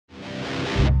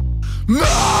Move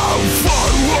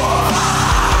forward,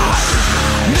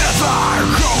 never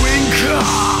going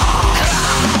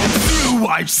calm. You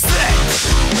wipe sick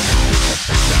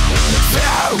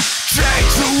to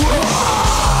change the world.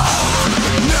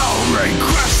 No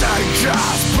regrets, I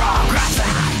just progress.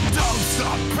 Don't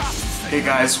stop processing. Hey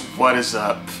guys, what is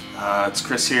up? It's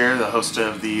Chris here, the host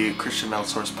of the Christian Metal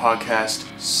Source podcast.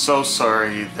 So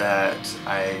sorry that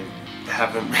I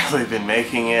haven't really been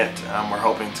making it. We're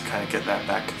hoping to kind of get that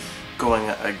back going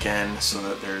again so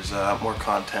that there's more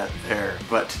content there.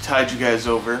 But to tide you guys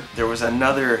over, there was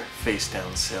another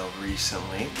Facedown sale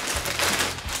recently.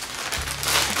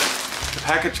 The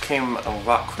package came a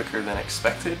lot quicker than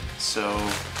expected, so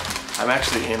I'm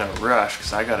actually in a rush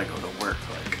because I gotta go to work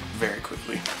like very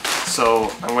quickly.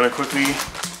 So I'm gonna quickly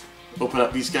open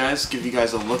up these guys, give you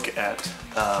guys a look at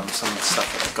some of the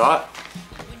stuff that I got.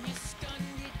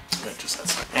 Just that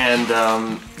stuff. And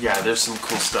yeah, there's some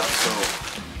cool stuff. So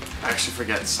I actually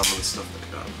forget some of the stuff that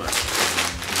I got, but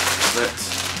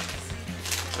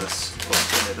let's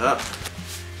open it up.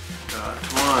 Got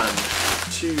 1,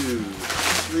 2,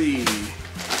 3,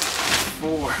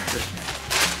 4,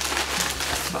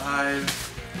 5,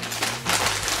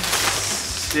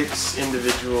 6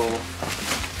 individual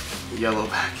yellow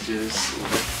packages.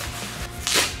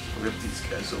 Rip these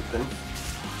guys open.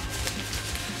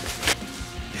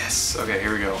 Yes, okay,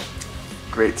 here we go.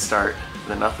 Great start.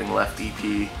 The Nothing Left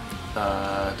EP,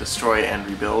 Destroy and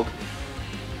Rebuild.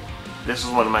 This is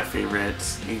one of my favorite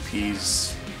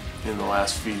EPs in the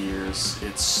last few years.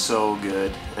 It's so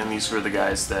good. And these were the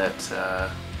guys that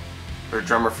were a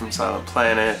drummer from Silent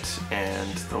Planet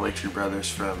and the Latry brothers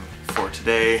from For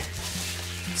Today,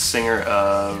 singer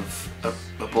of a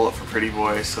Bullet for Pretty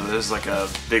Boy. So there's like a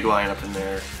big lineup in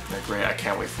there. They're great. I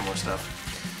can't wait for more stuff.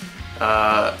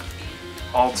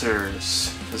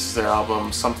 Altars. This is their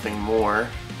album, Something More.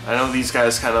 I know these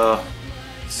guys kind of,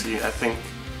 I think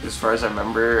as far as I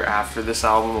remember, after this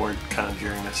album, or kind of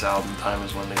during this album time,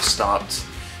 is when they stopped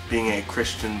being a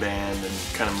Christian band and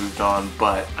kind of moved on.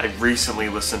 But I recently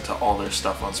listened to all their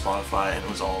stuff on Spotify and it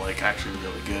was all like actually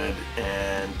really good,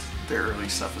 and their early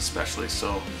stuff especially.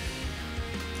 So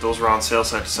those were on sale,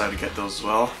 so I decided to get those as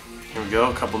well. Here we go,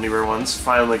 a couple newer ones.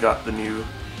 Finally got the new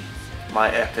My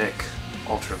Epic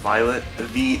Ultraviolet,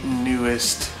 the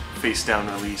newest Facedown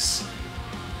release,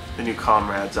 the new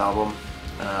Comrades album.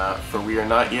 For We Are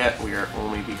Not Yet, We Are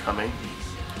Only Becoming.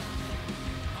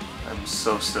 I'm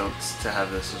so stoked to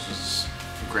have this. This was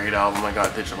a great album. I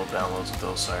got digital downloads of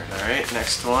those. Sorry. Alright,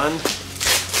 next one.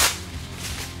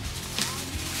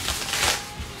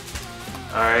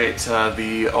 Alright,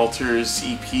 the Altars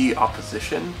EP,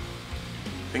 Opposition.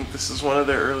 I think this is one of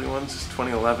their early ones. It's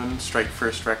 2011, Strike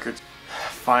First Records.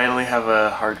 Finally have a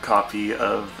hard copy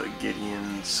of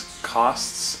Gideon's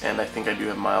Costs, and I think I do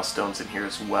have Milestones in here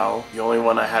as well. The only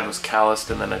one I had was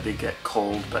Calloused, and then I did get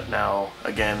Cold, but now,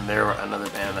 again, they're another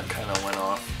band that kind of went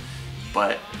off.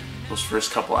 But those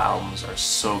first couple albums are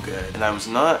so good. And I was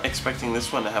not expecting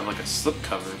this one to have like a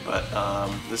slipcover, but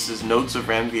this is Nodes of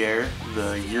Ranvier,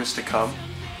 The Years to Come.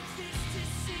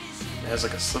 It has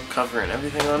like a slipcover and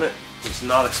everything on it. I was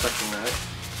not expecting that.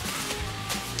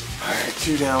 Alright,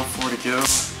 2 down, 4 to go.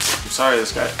 I'm sorry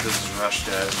this is rushed,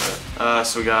 guys, but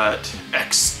so we got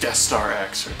Death Star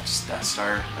X, or just Death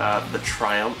Star, The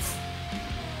Triumph.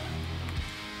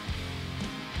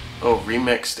 Oh,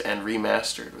 remixed and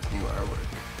remastered with new artwork.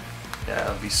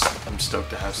 Yeah, I'm stoked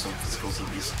to have some physicals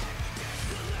of these.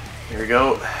 Here we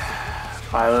go.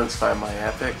 Violence by My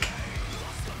Epic.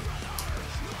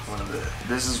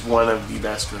 This is one of the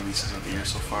best releases of the year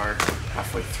so far,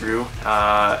 halfway through.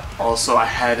 Also, I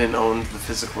hadn't owned the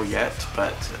physical yet,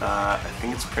 but I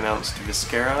think it's pronounced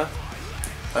Viscera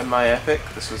by My Epic.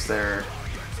 This was their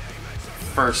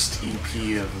first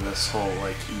EP of this whole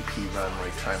like EP run,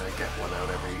 like trying to get one out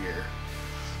every year.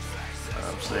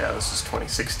 So yeah, this is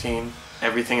 2016.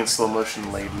 Everything in Slow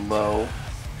Motion Laid Low.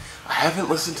 I haven't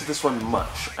listened to this one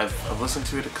much. I've listened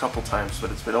to it a couple times,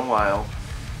 but it's been a while.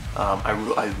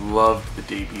 I loved the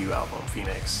debut album,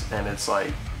 Phoenix, and it's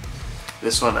like,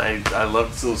 this one, I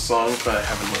loved those songs, but I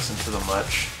haven't listened to them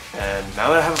much. And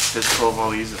now that I have a physical of all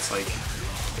these, it's like,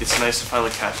 it's nice to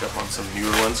finally catch up on some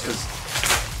newer ones, because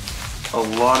a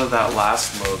lot of that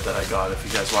last mode that I got, if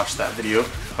you guys watched that video,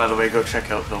 by the way, go check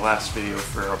out the last video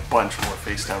for a bunch more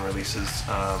Facedown releases.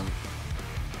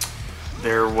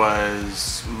 There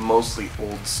was mostly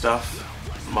old stuff,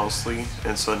 mostly,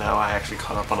 and so now I actually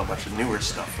caught up on a bunch of newer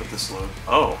stuff with this load.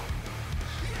 Oh.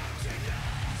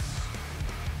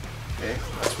 Okay,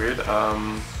 that's weird.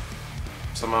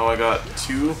 Somehow I got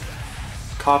 2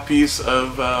 copies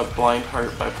of Blind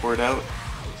Heart by Poured Out.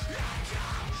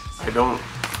 I don't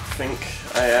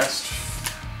think I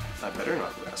better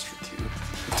not have asked for 2.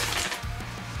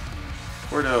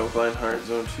 Porto, Blind Heart,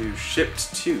 Zone 2,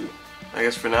 shipped 2. I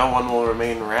guess for now 1 will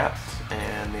remain wrapped,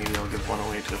 and maybe I'll give 1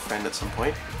 away to a friend at some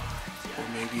point. Or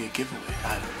maybe a giveaway,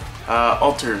 I don't know.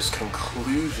 Altars,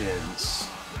 Conclusions.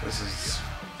 This is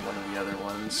one of the other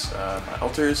ones. My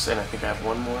Altars, and I think I have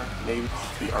 1 more, maybe.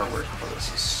 The artwork for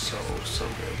this is so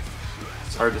good.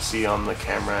 It's hard to see on the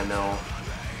camera, I know.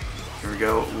 Here we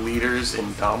go, Leaders,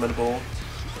 Indomitable.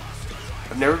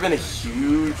 I've never been a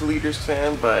huge Leaders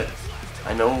fan, but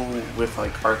I know with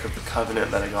like Ark of the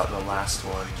Covenant that I got in the last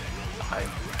one, I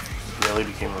really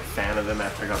became a fan of them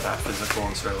after I got that physical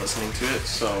and started listening to it,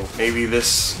 so maybe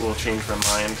this will change my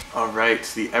mind.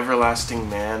 Alright, The Everlasting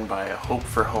Man by Hope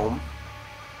for Home.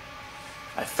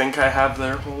 I think I have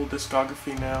their whole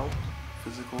discography now,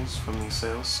 physicals from these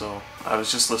sales, so I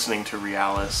was just listening to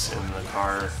Realis in the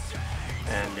car,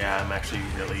 and yeah, I'm actually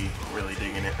really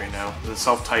digging it right now. The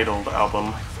self-titled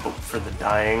album, Hope for the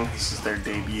Dying, this is their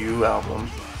debut album.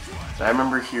 And I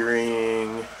remember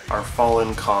hearing Our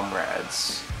Fallen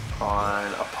Comrades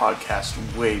on a podcast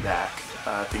way back.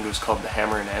 I think it was called the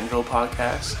Hammer and Anvil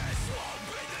podcast.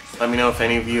 Let me know if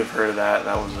any of you have heard of that.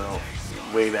 That was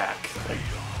way back, like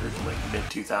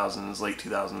mid-2000s, late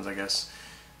 2000s, I guess.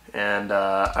 And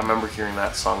I remember hearing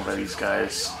that song by these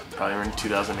guys probably in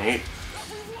 2008.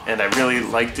 And I really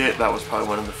liked it. That was probably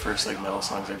one of the first like metal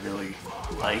songs I really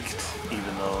liked,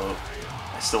 even though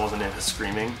I still wasn't into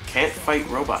screaming. Can't Fight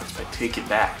Robots by Take It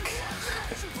Back.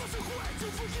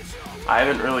 I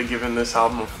haven't really given this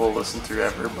album a full listen through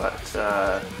ever, but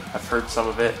I've heard some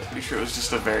of it. Pretty sure it was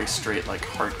just a very straight like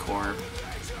hardcore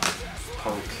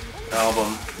punk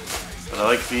album. But I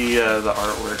like the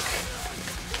artwork.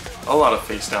 A lot of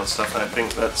Facedown stuff, and I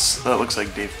think that looks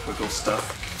like Dave Quiggle's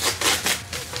stuff.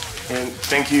 And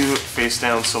thank you,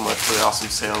 Facedown, so much for the awesome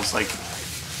sales. Like,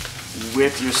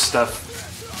 with your stuff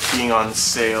being on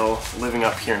sale, living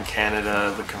up here in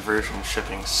Canada, the conversion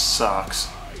shipping sucks,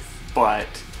 but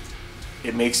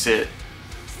it makes it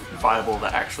viable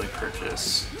to actually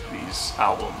purchase these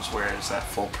albums, whereas at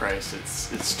full price,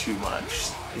 it's too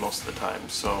much most of the time.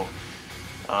 So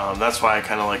that's why I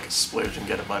kind of like splurge and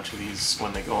get a bunch of these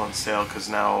when they go on sale, because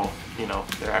now, you know,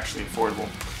 they're actually affordable.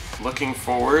 Looking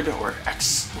forward, or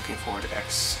looking forward to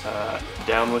X,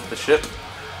 Down with the Ship.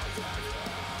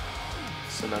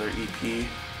 It's another EP,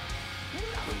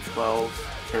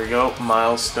 2012. Here we go,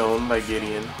 Milestone by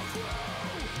Gideon.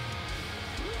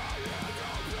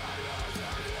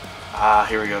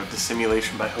 Here we go,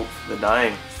 Dissimulation by Hope for the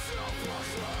Dying.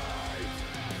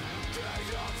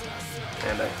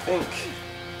 And I think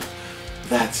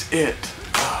that's it.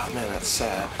 Oh man, that's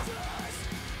sad.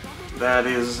 That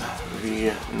is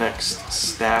the next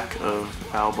stack of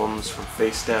albums from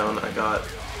Facedown. I got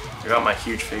my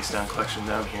huge Facedown collection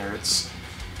down here. It's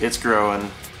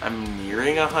growing. I'm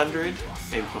nearing 100,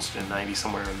 maybe closer to 90,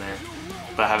 somewhere in there.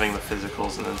 But having the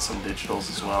physicals and then some digitals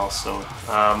as well. So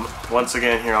once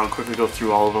again here, I'll quickly go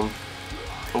through all of them.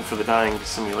 Hope for the Dying,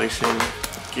 Simulation,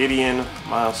 Gideon,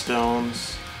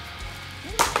 Milestones,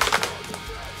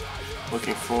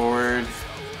 Looking Forward,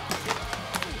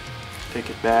 Take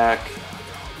It Back,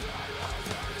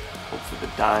 Hope for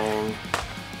the Dying,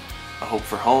 A Hope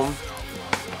for Home,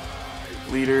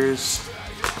 Leaders,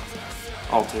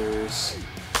 Altars,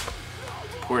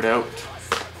 Poured Out,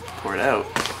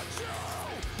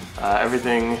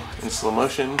 Everything in Slow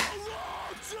Motion,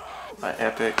 My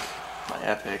Epic,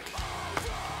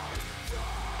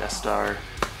 Death Star,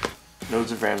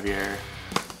 Nodes of Ranvier,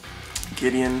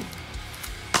 Gideon,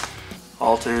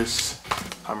 Altars,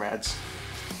 Comrades.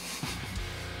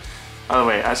 By the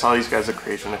way, I saw these guys at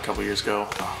Creation a couple years ago.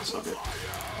 Oh, so good.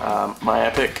 My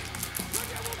Epic,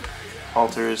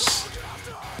 Altars,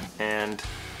 and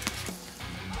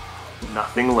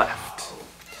Nothing Left.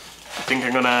 I think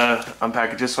I'm gonna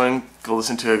unpackage this one, go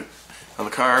listen to it on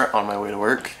the car on my way to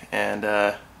work, and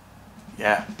yeah,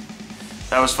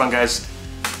 that was fun, guys.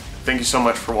 Thank you so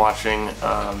much for watching.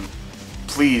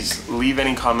 Please leave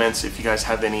any comments if you guys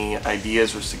have any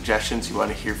ideas or suggestions you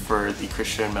want to hear for the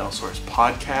Christian Metal Source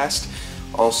podcast.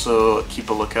 Also, keep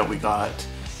a lookout. We got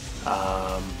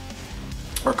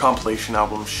our compilation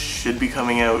album should be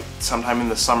coming out sometime in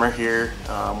the summer here.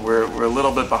 We're a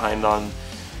little bit behind on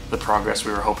the progress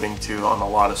we were hoping to on a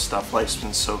lot of stuff. Life's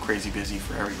been so crazy busy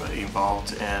for everybody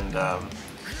involved, and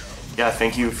yeah,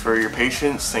 thank you for your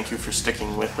patience. Thank you for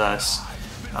sticking with us.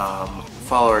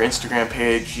 Follow our Instagram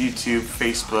page, YouTube,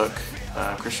 Facebook,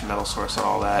 Christian Metal Source, and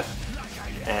all that.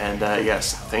 And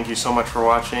yes, thank you so much for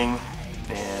watching,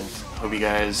 and hope you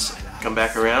guys come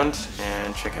back around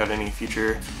and check out any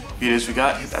future videos we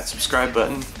got. Hit that subscribe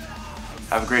button.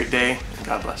 Have a great day, and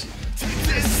God bless you.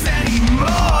 This anymore,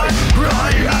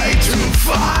 I hate to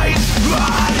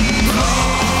fight.